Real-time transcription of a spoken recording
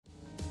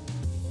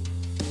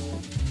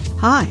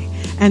Hi,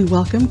 and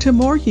welcome to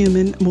More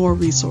Human, More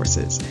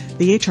Resources,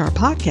 the HR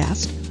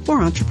podcast for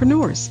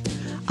entrepreneurs.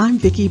 I'm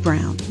Vicki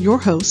Brown, your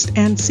host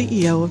and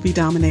CEO of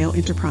Vidamaneo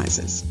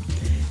Enterprises.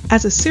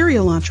 As a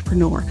serial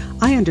entrepreneur,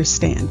 I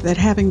understand that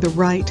having the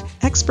right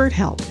expert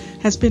help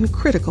has been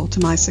critical to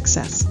my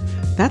success.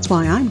 That's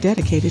why I'm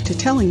dedicated to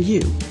telling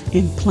you,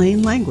 in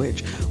plain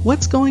language,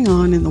 what's going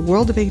on in the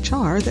world of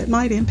HR that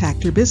might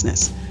impact your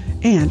business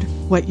and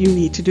what you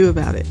need to do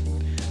about it,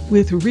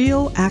 with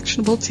real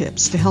actionable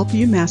tips to help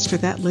you master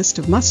that list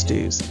of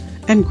must-dos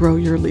and grow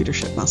your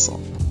leadership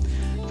muscle.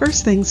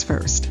 First things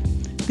first,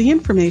 the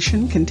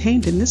information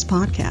contained in this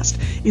podcast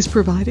is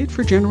provided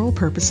for general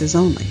purposes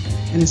only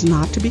and is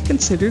not to be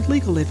considered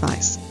legal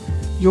advice.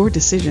 Your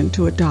decision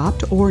to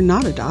adopt or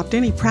not adopt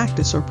any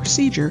practice or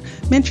procedure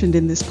mentioned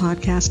in this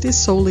podcast is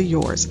solely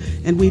yours,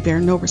 and we bear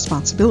no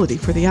responsibility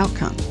for the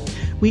outcome.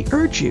 We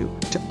urge you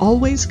to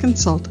always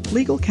consult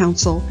legal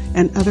counsel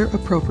and other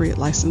appropriate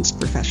licensed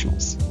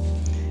professionals.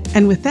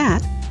 And with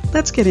that,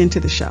 let's get into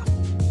the show.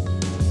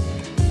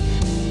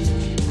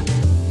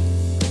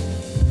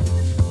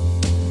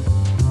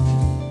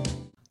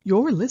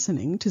 You're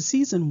listening to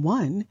Season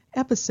 1,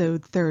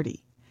 Episode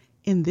 30.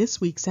 In this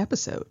week's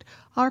episode,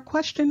 our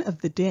question of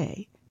the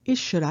day is,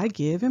 should I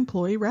give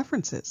employee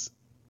references?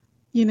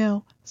 You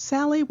know,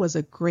 Sally was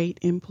a great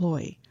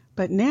employee,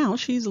 but now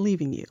she's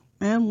leaving you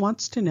and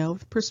wants to know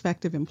if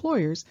prospective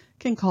employers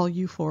can call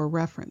you for a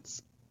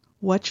reference.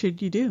 What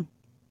should you do?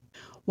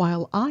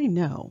 While I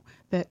know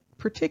that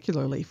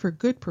particularly for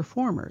good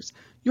performers,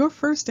 your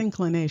first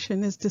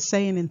inclination is to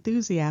say an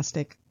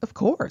enthusiastic, "Of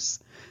course,"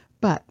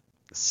 but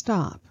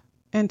stop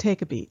and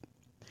take a beat.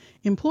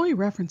 Employee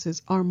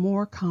references are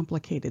more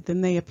complicated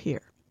than they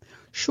appear.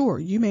 Sure,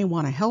 you may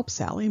want to help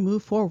Sally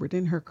move forward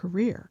in her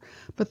career,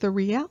 but the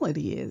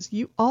reality is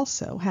you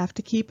also have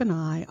to keep an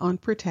eye on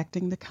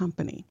protecting the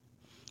company.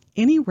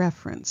 Any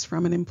reference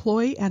from an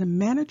employee at a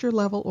manager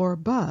level or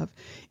above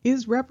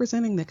is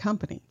representing the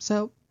company,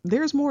 so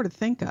there's more to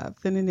think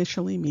of than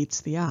initially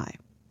meets the eye.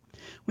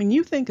 When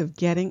you think of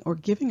getting or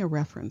giving a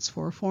reference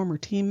for a former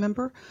team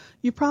member,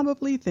 you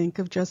probably think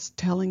of just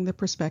telling the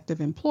prospective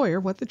employer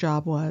what the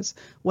job was,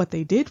 what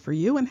they did for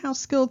you, and how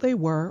skilled they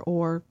were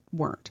or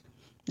weren't.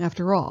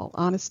 After all,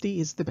 honesty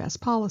is the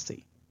best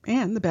policy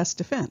and the best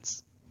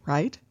defense,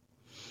 right?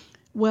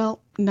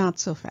 Well, not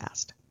so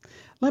fast.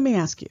 Let me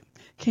ask you,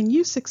 can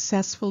you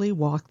successfully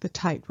walk the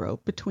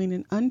tightrope between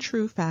an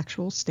untrue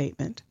factual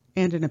statement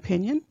and an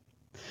opinion?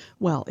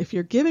 Well, if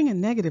you're giving a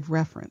negative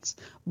reference,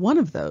 one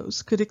of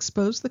those could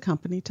expose the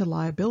company to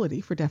liability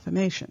for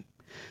defamation.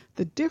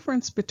 The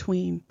difference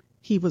between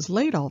 "he was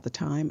late all the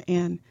time"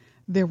 and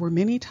 "there were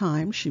many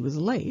times she was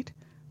late"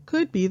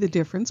 could be the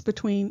difference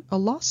between a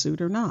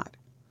lawsuit or not.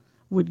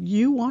 Would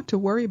you want to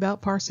worry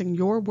about parsing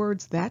your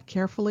words that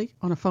carefully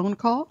on a phone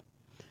call?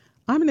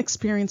 I'm an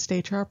experienced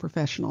HR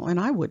professional, and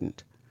I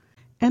wouldn't.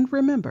 And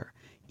remember,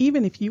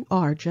 even if you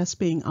are just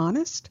being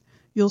honest,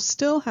 you'll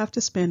still have to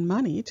spend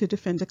money to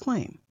defend a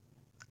claim.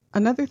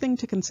 Another thing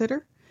to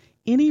consider,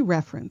 any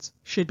reference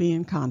should be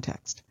in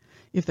context.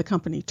 If the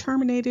company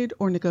terminated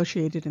or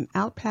negotiated an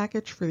out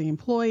package for the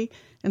employee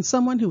and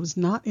someone who was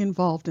not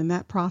involved in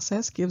that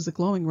process gives a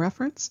glowing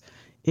reference,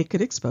 it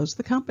could expose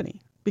the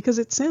company because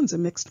it sends a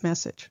mixed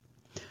message.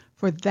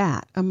 For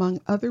that,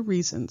 among other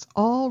reasons,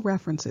 all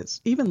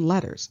references, even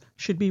letters,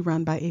 should be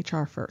run by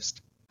HR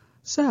first.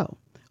 So,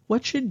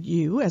 what should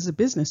you, as a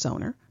business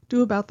owner,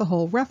 do about the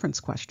whole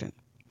reference question?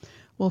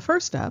 Well,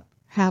 first up,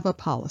 have a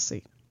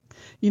policy.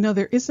 You know,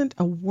 there isn't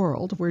a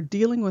world where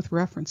dealing with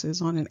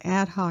references on an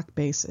ad hoc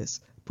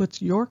basis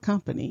puts your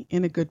company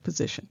in a good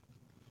position.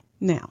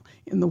 Now,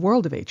 in the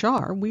world of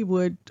HR, we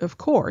would, of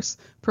course,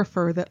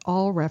 prefer that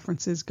all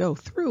references go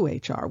through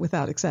HR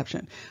without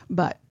exception,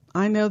 but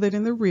I know that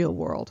in the real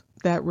world,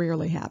 that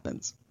rarely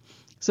happens.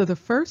 So the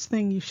first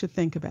thing you should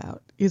think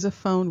about is a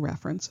phone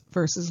reference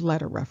versus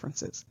letter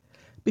references.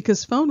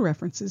 Because phone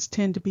references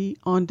tend to be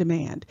on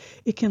demand,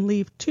 it can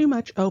leave too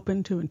much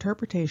open to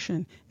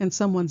interpretation and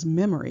someone's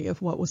memory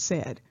of what was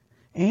said.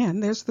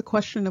 And there's the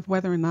question of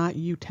whether or not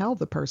you tell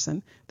the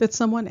person that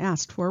someone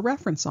asked for a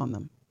reference on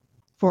them.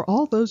 For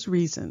all those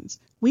reasons,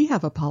 we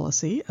have a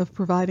policy of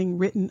providing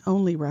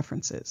written-only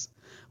references.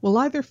 We'll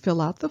either fill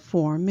out the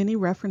form many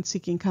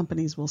reference-seeking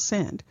companies will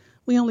send.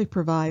 We only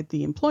provide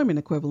the employment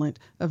equivalent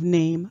of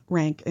name,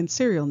 rank, and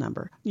serial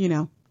number. You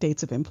know,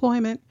 dates of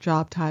employment,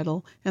 job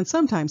title, and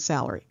sometimes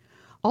salary.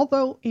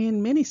 Although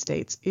in many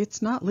states,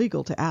 it's not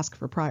legal to ask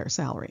for prior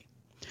salary.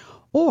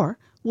 Or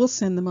we'll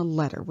send them a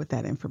letter with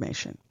that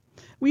information.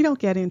 We don't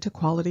get into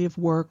quality of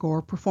work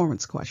or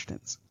performance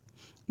questions.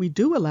 We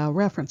do allow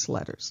reference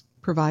letters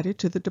provided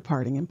to the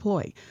departing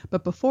employee,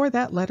 but before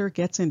that letter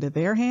gets into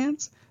their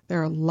hands,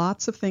 there are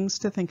lots of things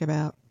to think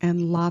about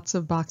and lots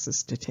of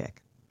boxes to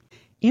tick.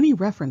 Any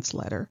reference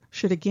letter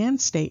should again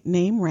state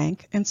name,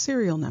 rank, and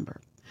serial number.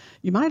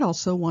 You might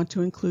also want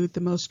to include the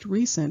most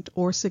recent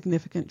or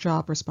significant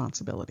job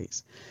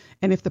responsibilities.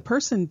 And if the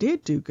person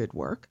did do good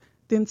work,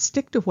 then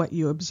stick to what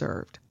you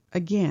observed.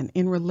 again,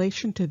 in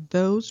relation to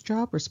those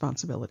job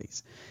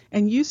responsibilities,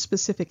 and use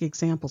specific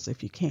examples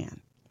if you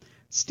can.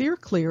 Steer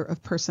clear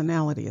of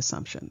personality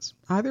assumptions,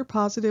 either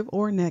positive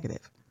or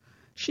negative.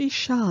 She's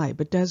shy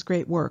but does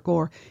great work,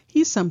 or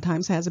he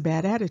sometimes has a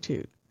bad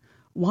attitude.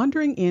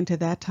 Wandering into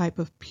that type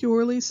of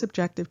purely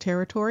subjective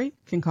territory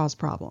can cause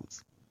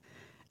problems.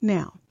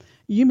 Now,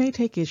 you may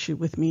take issue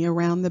with me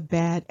around the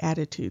bad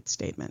attitude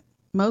statement.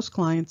 Most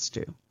clients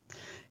do.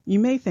 You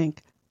may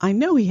think, I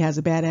know he has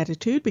a bad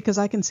attitude because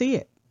I can see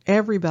it.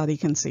 Everybody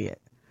can see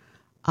it.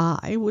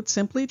 I would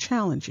simply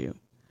challenge you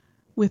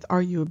with,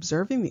 are you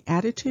observing the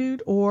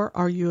attitude, or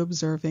are you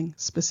observing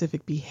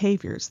specific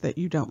behaviors that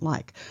you don't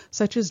like,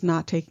 such as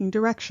not taking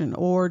direction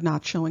or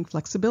not showing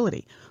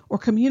flexibility or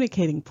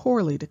communicating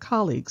poorly to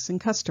colleagues and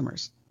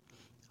customers?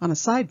 On a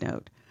side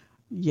note,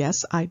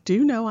 yes, I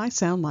do know I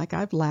sound like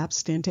I've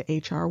lapsed into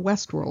HR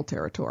Westworld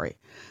territory,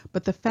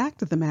 but the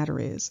fact of the matter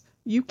is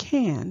you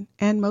can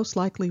and most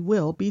likely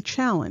will be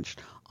challenged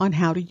on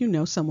how do you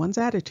know someone's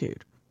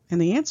attitude,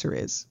 and the answer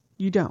is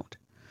you don't.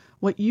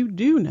 What you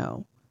do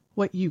know,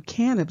 what you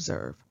can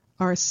observe,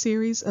 are a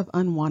series of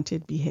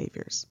unwanted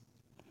behaviors.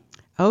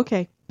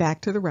 Okay,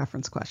 back to the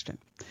reference question.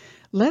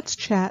 Let's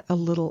chat a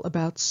little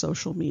about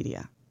social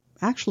media.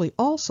 Actually,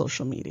 all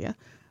social media,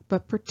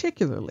 but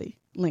particularly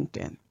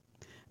LinkedIn.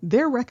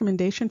 Their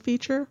recommendation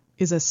feature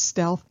is a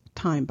stealth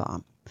time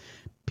bomb.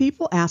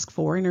 People ask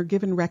for and are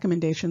given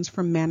recommendations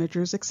from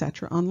managers,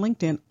 etc. on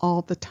LinkedIn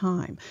all the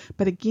time.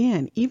 But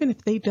again, even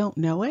if they don't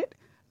know it,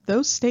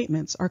 those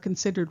statements are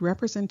considered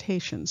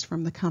representations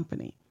from the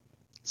company.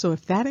 So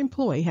if that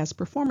employee has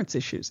performance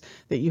issues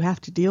that you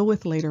have to deal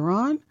with later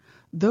on,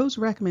 those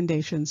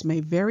recommendations may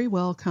very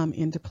well come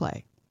into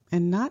play,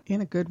 and not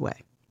in a good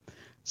way.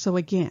 So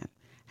again,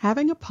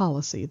 having a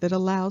policy that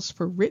allows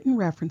for written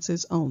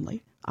references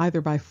only,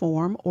 either by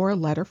form or a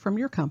letter from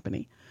your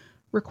company,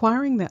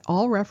 requiring that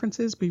all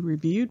references be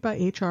reviewed by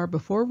HR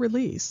before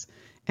release,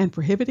 and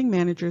prohibiting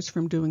managers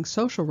from doing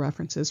social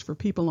references for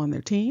people on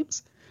their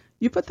teams,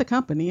 you put the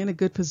company in a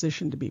good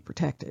position to be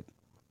protected.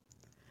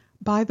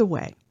 By the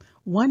way,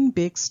 one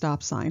big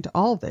stop sign to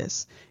all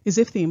this is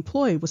if the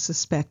employee was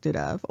suspected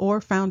of or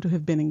found to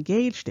have been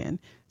engaged in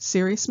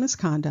serious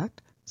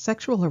misconduct,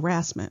 sexual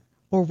harassment,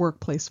 or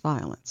workplace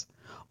violence,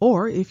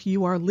 or if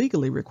you are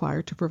legally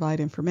required to provide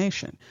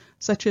information,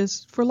 such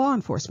as for law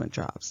enforcement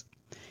jobs.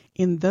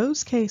 In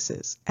those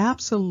cases,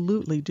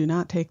 absolutely do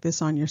not take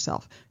this on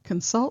yourself.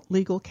 Consult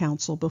legal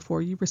counsel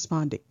before you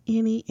respond to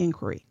any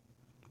inquiry.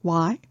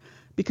 Why?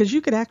 Because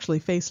you could actually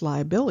face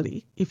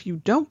liability if you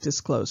don't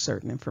disclose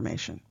certain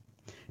information.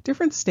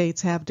 Different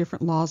states have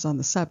different laws on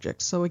the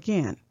subject, so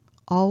again,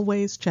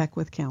 always check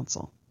with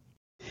counsel.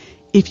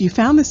 If you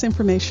found this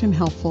information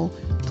helpful,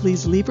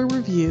 please leave a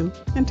review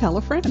and tell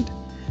a friend.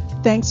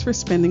 Thanks for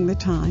spending the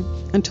time.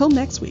 Until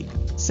next week,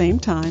 same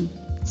time,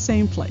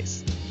 same place.